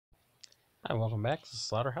Hi, welcome back to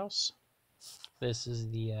Slaughterhouse. This is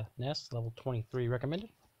the nest, level 23 recommended.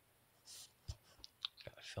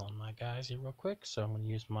 Gotta fill in my guys here real quick, so I'm going to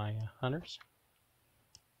use my hunters.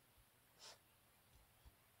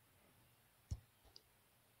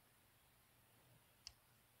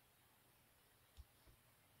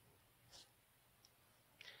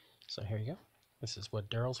 So here you go. This is what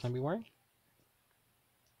Daryl's going to be wearing.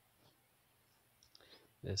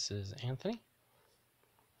 This is Anthony.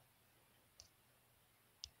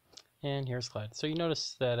 And here's Clyde. So you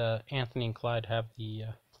notice that Anthony and Clyde have the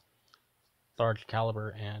large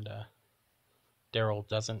caliber and Daryl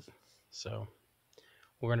doesn't. So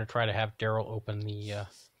we're going to try to have Daryl open the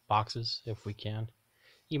boxes if we can.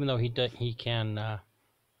 Even though he can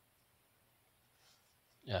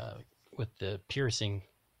with the piercing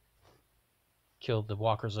kill the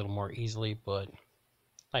walkers a little more easily, but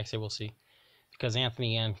like I say, we'll see. Because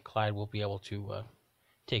Anthony and Clyde will be able to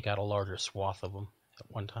take out a larger swath of them at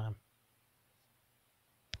one time.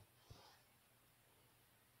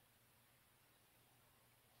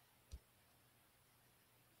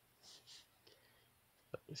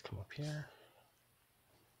 Let's come up here.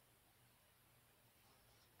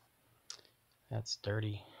 That's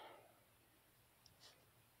dirty.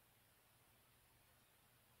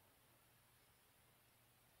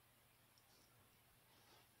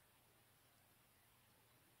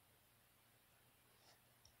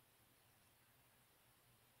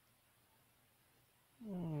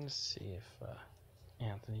 Let's see if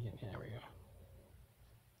Anthony can. There we go.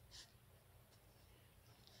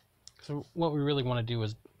 So what we really want to do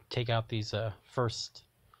is take out these first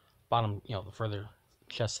bottom, the further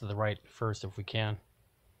chest to the right first if we can.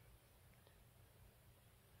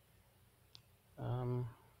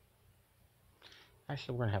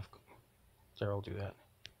 Actually, we're gonna have Daryl do that.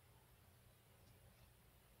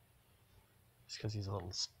 Just because he's a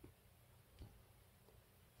little.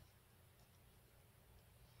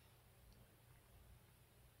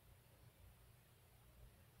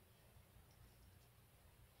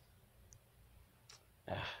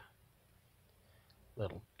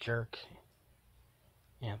 Little jerk.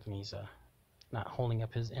 Anthony's not holding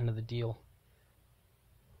up his end of the deal.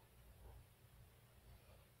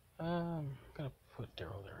 I'm gonna put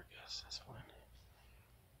Daryl there, I guess. That's fine.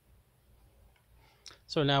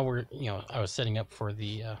 So now we're, I was setting up for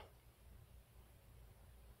the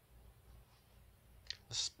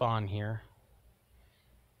spawn here.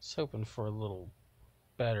 Just hoping for a little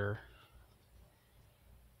better.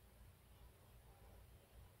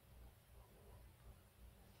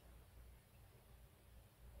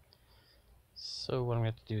 So what I'm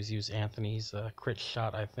going to have to do is use Anthony's crit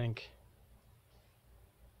shot, I think.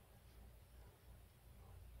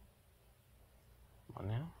 Come on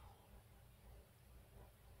now.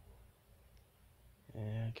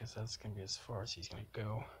 Yeah, I guess that's going to be as far as he's going to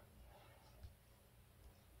go.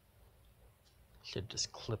 Should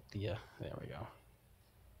just clip the, there we go.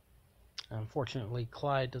 Unfortunately,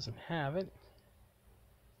 Clyde doesn't have it.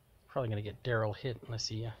 Probably going to get Daryl hit unless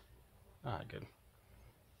he, good.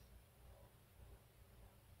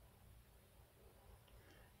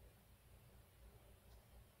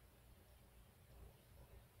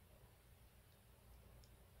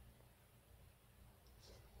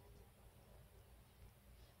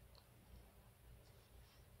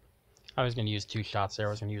 I was going to use two shots there.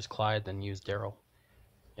 I was going to use Clyde, then use Daryl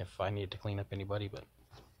if I needed to clean up anybody, but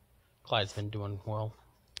Clyde's been doing well,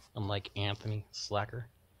 unlike Anthony, slacker.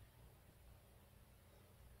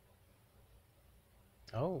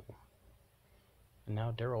 Oh, and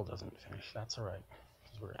now Daryl doesn't finish. That's all right,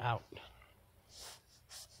 because we're out.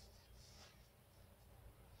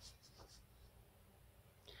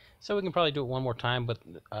 So we can probably do it one more time, but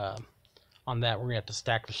on that we're going to have to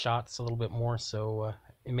stack the shots a little bit more, so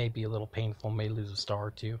it may be a little painful, may lose a star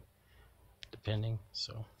or two, depending,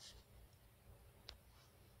 so.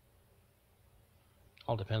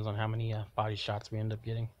 All depends on how many body shots we end up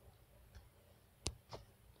getting.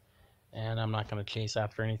 And I'm not going to chase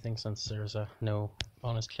after anything since there's no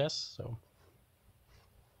bonus chest, so.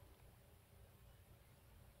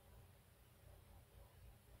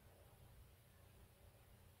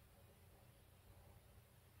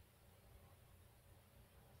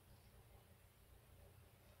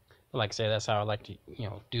 But like I say, that's how I like to,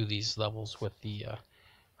 do these levels with the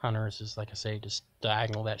hunters, is like I say, just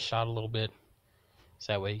diagonal that shot a little bit.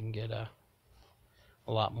 So that way you can get a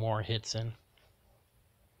lot more hits in.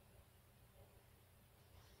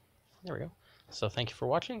 There we go. So thank you for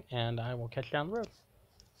watching, and I will catch you down the road.